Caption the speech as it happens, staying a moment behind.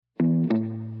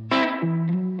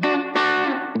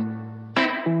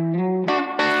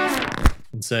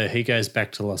And so he goes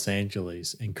back to Los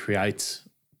Angeles and creates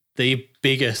the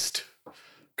biggest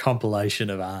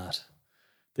compilation of art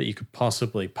that you could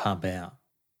possibly pump out.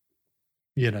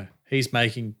 You know, he's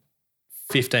making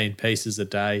 15 pieces a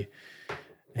day.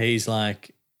 He's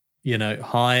like, you know,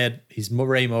 he's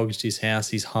remortgaged his house.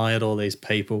 He's hired all these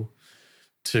people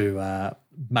to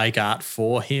make art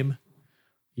for him.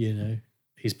 You know,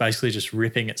 he's basically just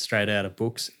ripping it straight out of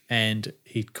books, and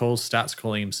he starts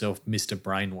calling himself Mr.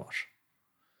 Brainwash.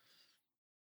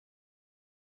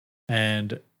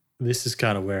 And this is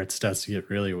kind of where it starts to get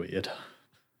really weird.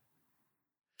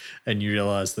 And you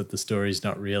realize that the story's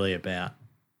not really about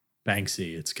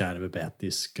Banksy. It's kind of about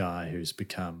this guy who's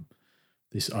become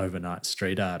this overnight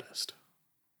street artist.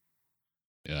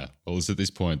 Yeah. Well, it's at this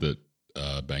point that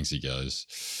Banksy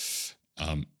goes,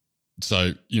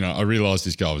 so, you know, I realised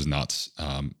this guy was nuts.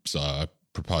 So I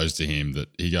proposed to him that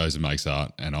he goes and makes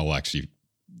art and I'll actually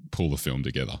pull the film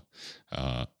together.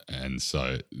 And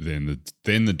so then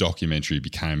the documentary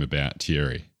became about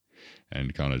Thierry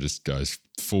and kind of just goes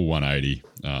full 180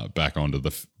 back onto the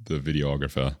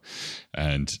videographer.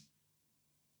 And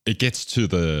it gets to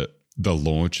the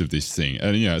launch of this thing.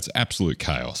 And, you know, it's absolute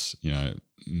chaos. You know,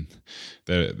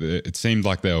 it seemed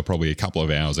like they were probably a couple of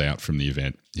hours out from the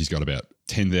event. He's got about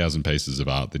 10,000 pieces of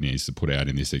art that he needs to put out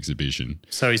in this exhibition.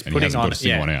 So he's putting on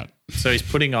one out. So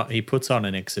he puts on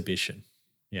an exhibition.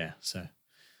 Yeah. So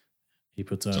he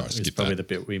puts on. It's probably the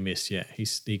bit we missed. Yeah.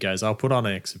 He goes, I'll put on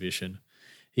an exhibition.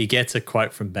 He gets a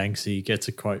quote from Banksy. He gets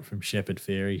a quote from Shepard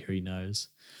Fairey, who he knows,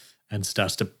 and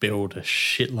starts to build a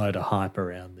shitload of hype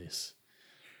around this.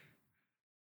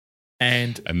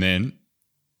 And then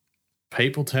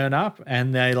people turn up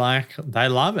and they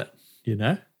love it, you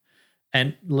know.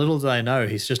 And little do they know,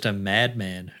 he's just a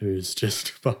madman who's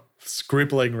just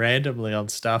scribbling randomly on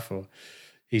stuff, or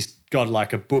he's got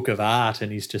like a book of art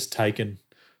and he's just taken,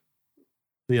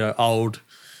 you know, old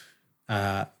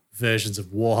versions of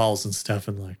Warhols and stuff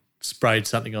and like sprayed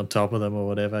something on top of them or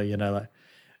whatever, you know, like,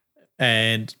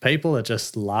 and people are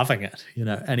just loving it, you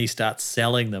know, and he starts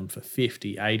selling them for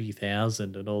 50,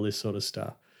 80,000 and all this sort of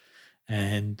stuff.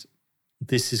 And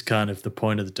this is kind of the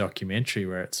point of the documentary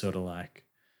where it's sort of like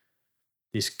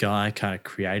this guy kind of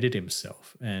created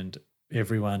himself and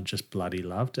everyone just bloody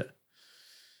loved it.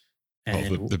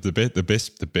 And the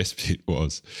best bit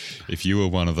was if you were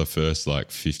one of the first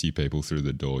like 50 people through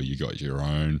the door, you got your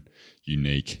own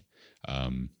unique,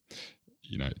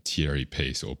 you know, Thierry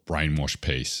piece or brainwash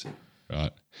piece,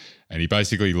 right? And he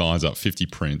basically lines up 50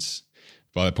 prints.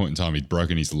 By that point in time, he'd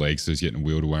broken his leg, so he's getting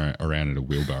wheeled around in a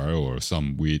wheelbarrow or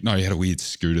he had a weird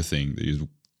scooter thing that he was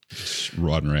just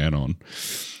riding around on.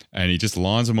 And he just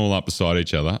lines them all up beside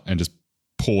each other and just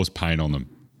pours paint on them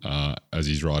as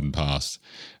he's riding past.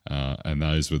 And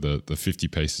those were the 50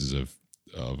 pieces of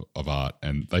art.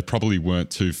 And they probably weren't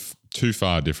too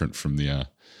far different from the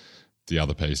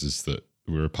other pieces that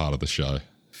were a part of the show.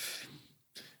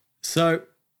 So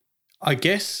I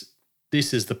guess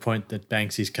this is the point that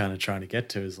Banksy's kind of trying to get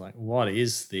to, is like, what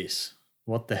is this?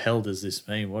 What the hell does this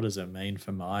mean? What does it mean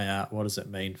for my art? What does it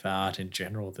mean for art in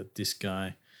general that this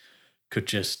guy could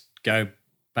just go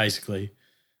basically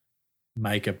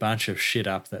make a bunch of shit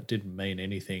up that didn't mean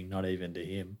anything, not even to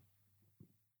him,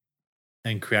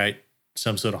 and create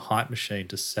some sort of hype machine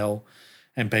to sell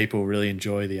and people really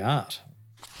enjoy the art?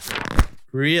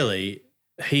 Really,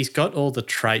 he's got all the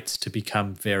traits to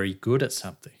become very good at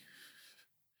something.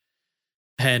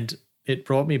 And it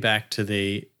brought me back to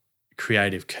the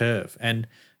creative curve. And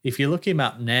if you look him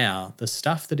up now, the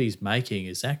stuff that he's making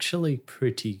is actually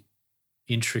pretty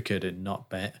intricate and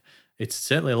not bad. It's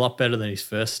certainly a lot better than his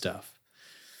first stuff.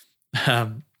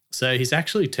 So he's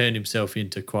actually turned himself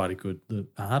into quite a good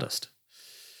artist.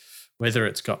 Whether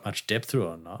it's got much depth to it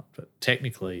or not, but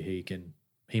technically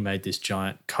he made this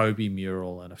giant Kobe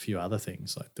mural and a few other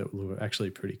things like that were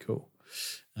actually pretty cool.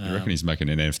 You reckon he's making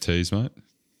NFTs, mate?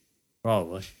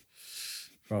 Probably.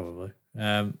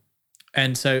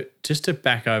 And so just to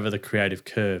back over the creative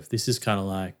curve, this is kind of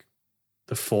like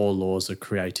the 4 laws of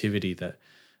creativity that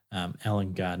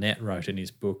Alan Garnett wrote in his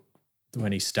book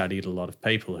when he studied a lot of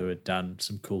people who had done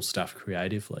some cool stuff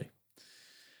creatively.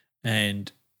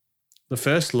 And the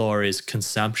first law is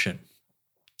consumption.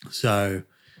 So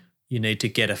you need to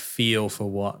get a feel for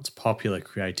what's popular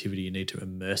creativity. You need to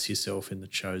immerse yourself in the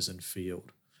chosen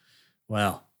field.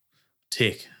 Well,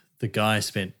 tick. The guy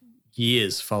spent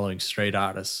years following street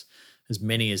artists, as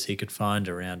many as he could find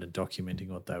around, and documenting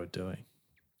what they were doing.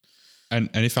 And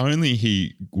if only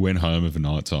he went home of a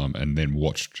night time and then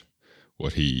watched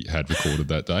what he had recorded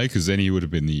that day, because then he would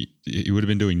have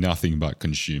been doing nothing but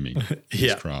consuming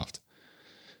his craft.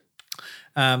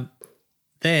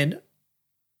 Then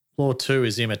Law 2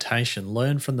 is imitation.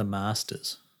 Learn from the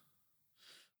masters.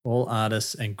 All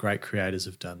artists and great creators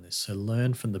have done this. So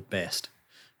learn from the best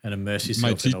and immerse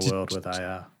yourself in a world where they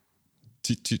are.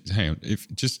 Hang on.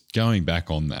 If just going back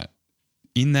on that,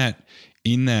 in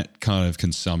that kind of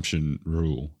consumption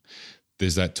rule,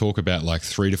 there's that talk about like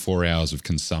 3 to 4 hours of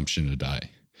consumption a day.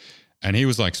 And he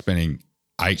was like spending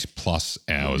 8+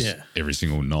 hours every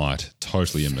single night,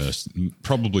 totally immersed,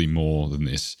 probably more than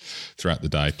this throughout the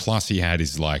day. Plus he had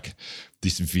his like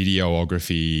this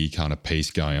videography kind of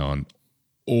piece going on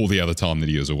all the other time that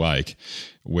he was awake,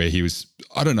 where he was,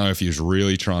 I don't know if he was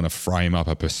really trying to frame up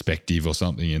a perspective or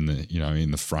something in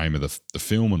the frame of the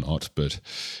film or not, but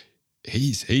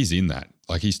he's in that.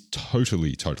 Like he's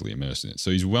totally immersed in it.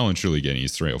 So he's well and truly getting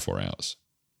his 3 or 4 hours.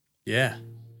 Yeah.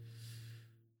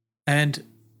 And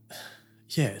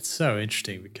yeah, it's so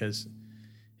interesting because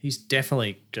he's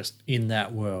definitely just in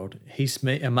that world. He's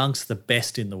amongst the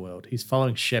best in the world. He's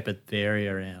following Shepard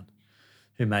Fairey around,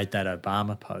 who made that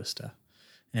Obama poster.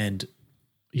 And,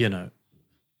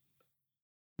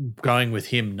 going with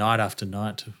him night after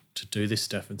night to do this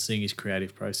stuff and seeing his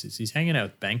creative process. He's hanging out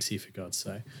with Banksy, for God's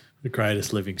sake, the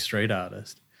greatest living street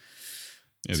artist.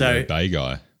 Yeah, the Bay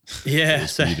guy. Yeah.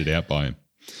 So figured it out by him.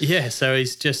 Yeah, so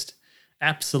he's just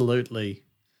absolutely,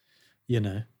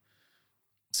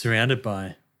 surrounded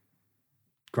by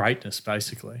greatness,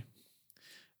 basically.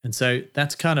 And so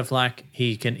that's kind of like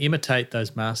he can imitate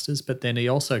those masters, but then he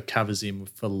also covers him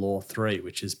for Law 3,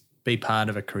 which is be part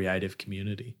of a creative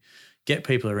community. Get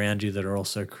people around you that are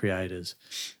also creators.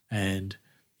 And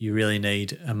you really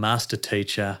need a master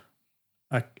teacher,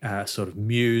 a sort of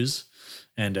muse,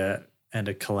 and a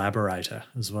collaborator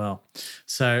as well.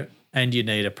 So, and you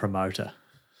need a promoter.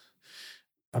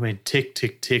 I mean, tick,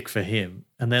 tick, tick for him.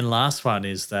 And then last one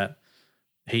is that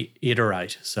he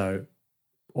iterate. So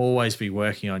always be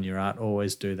working on your art,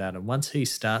 always do that. And once he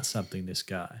starts something, this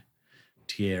guy,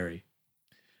 Thierry,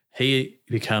 he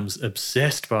becomes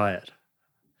obsessed by it.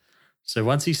 So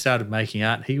once he started making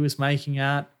art, he was making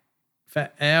art for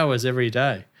hours every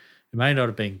day. It may not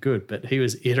have been good, but he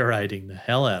was iterating the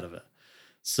hell out of it.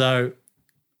 So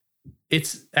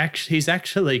he's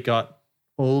actually got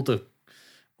all the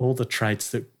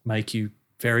traits that make you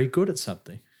very good at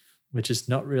something, which is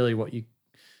not really what you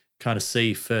kind of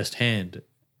see firsthand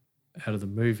out of the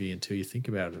movie until you think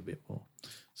about it a bit more.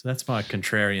 So that's my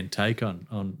contrarian take on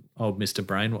old Mr.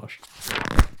 Brainwash.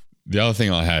 The other thing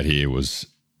I had here was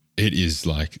it is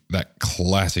like that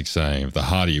classic saying of the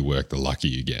harder you work, the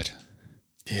luckier you get.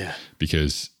 Yeah.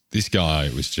 Because this guy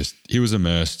he was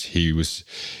immersed. You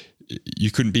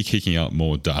couldn't be kicking up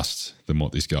more dust than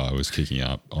what this guy was kicking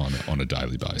up on a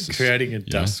daily basis. Creating a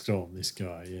dust storm, this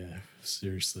guy, yeah,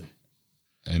 seriously.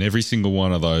 And every single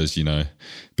one of those,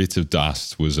 bits of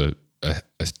dust was a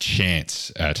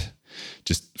chance at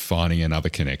just finding another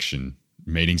connection,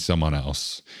 meeting someone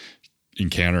else,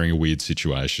 encountering a weird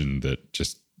situation that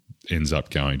just ends up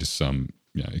going to some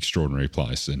extraordinary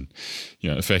place. And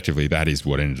effectively that is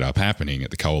what ended up happening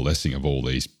at the coalescing of all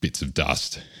these bits of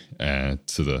dust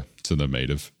to the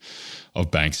meat of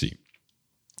Banksy.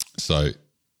 So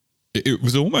it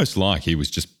was almost like he was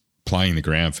just playing the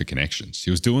ground for connections.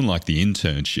 He was doing like the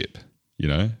internship,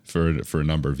 for a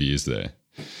number of years there,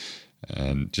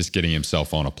 and just getting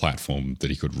himself on a platform that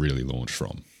he could really launch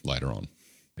from later on.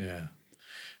 Yeah.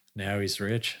 Now he's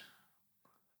rich.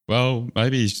 Well,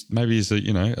 maybe he's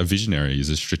a visionary. He's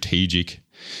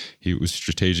he was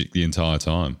strategic the entire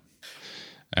time.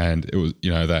 And it was,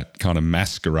 that kind of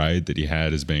masquerade that he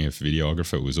had as being a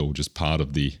videographer was all just part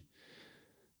of the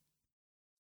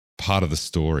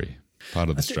story, part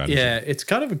of the strategy. Yeah, it's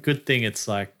kind of a good thing. It's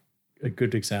like a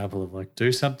good example of like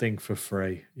do something for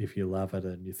free if you love it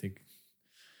and you think,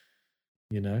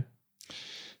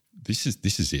 This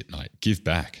is it, mate. Give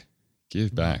back.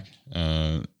 Give back.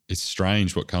 It's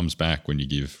strange what comes back when you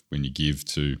give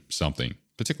to something,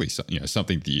 particularly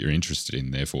something that you're interested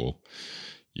in. Therefore,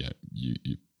 you're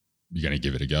going to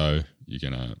give it a go.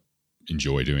 You're going to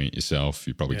enjoy doing it yourself.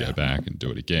 You probably go back and do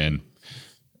it again.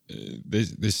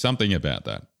 There's something about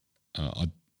that.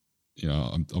 I'm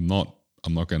not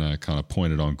going to kind of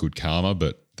point it on good karma,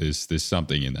 but there's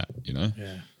something in that.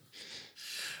 Yeah.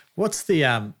 What is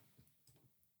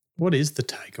the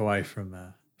takeaway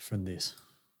from this?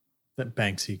 That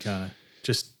Banksy kind of,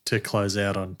 just to close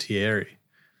out on Thierry.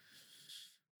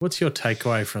 What's your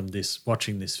takeaway from this,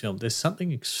 watching this film? There's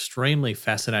something extremely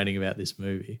fascinating about this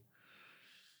movie.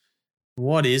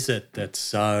 What is it that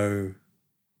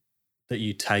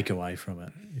you take away from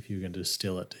it if you're going to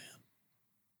distill it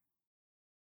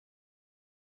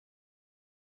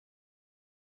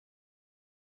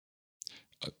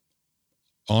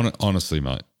down? Honestly,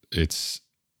 mate, it's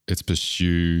it's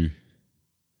pursue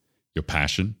your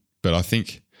passion. But I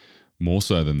think more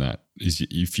so than that is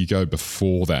if you go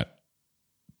before that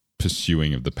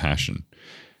pursuing of the passion,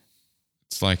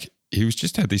 it's like he was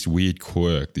just had this weird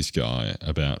quirk, this guy,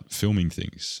 about filming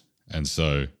things. And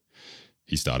so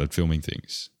he started filming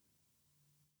things.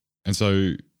 And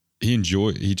so he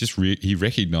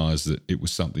recognized that it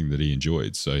was something that he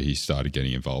enjoyed. So he started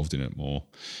getting involved in it more.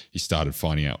 He started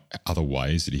finding out other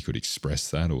ways that he could express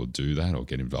that or do that or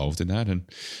get involved in that.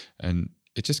 And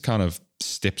it just kind of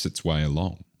steps its way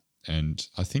along. And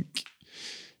I think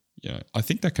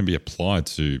that can be applied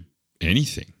to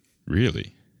anything,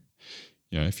 really.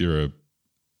 If you're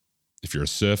a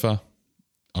surfer,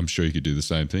 I'm sure you could do the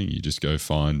same thing. You just go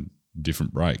find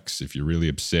different breaks. If you're really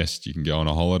obsessed, you can go on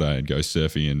a holiday and go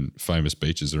surfing in famous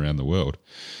beaches around the world.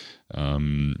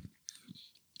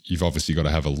 You've obviously got to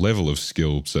have a level of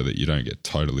skill so that you don't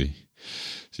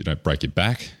break your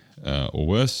back or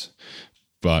worse.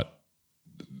 But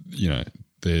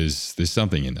there's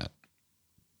something in that.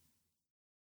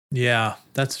 Yeah,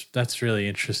 that's really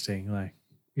interesting. Like,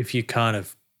 if you kind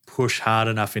of push hard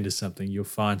enough into something, you'll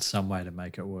find some way to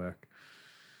make it work.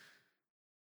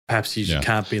 Perhaps you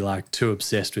can't be like too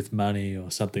obsessed with money or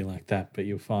something like that, but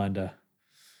you'll find a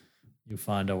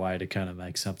way to kind of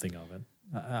make something of it.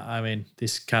 I mean,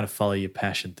 this kind of follow your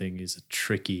passion thing is a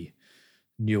tricky,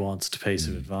 nuanced piece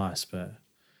of advice, but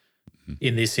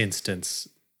in this instance,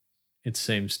 it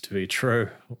seems to be true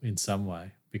in some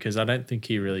way, because I don't think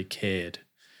he really cared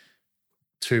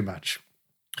too much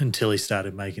until he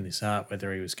started making this art,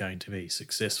 whether he was going to be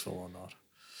successful or not.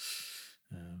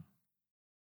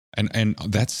 And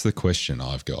that's the question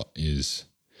I've got is,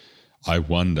 I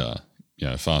wonder,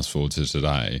 fast forward to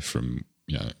today from,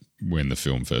 when the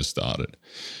film first started,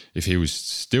 if he was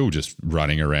still just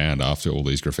running around after all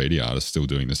these graffiti artists still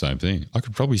doing the same thing, I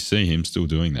could probably see him still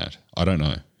doing that. I don't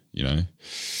know,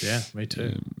 Yeah, me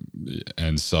too.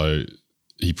 And so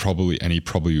he probably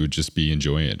would just be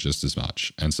enjoying it just as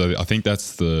much. And so I think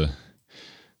that's the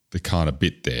kind of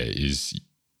bit there is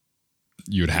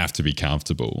you would have to be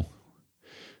comfortable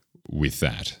with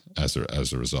that as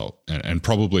a result. And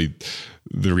probably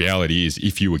the reality is,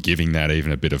 if you were giving that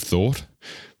even a bit of thought,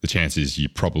 the chances you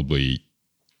probably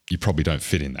don't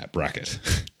fit in that bracket,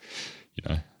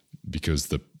 because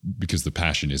the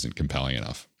passion isn't compelling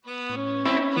enough.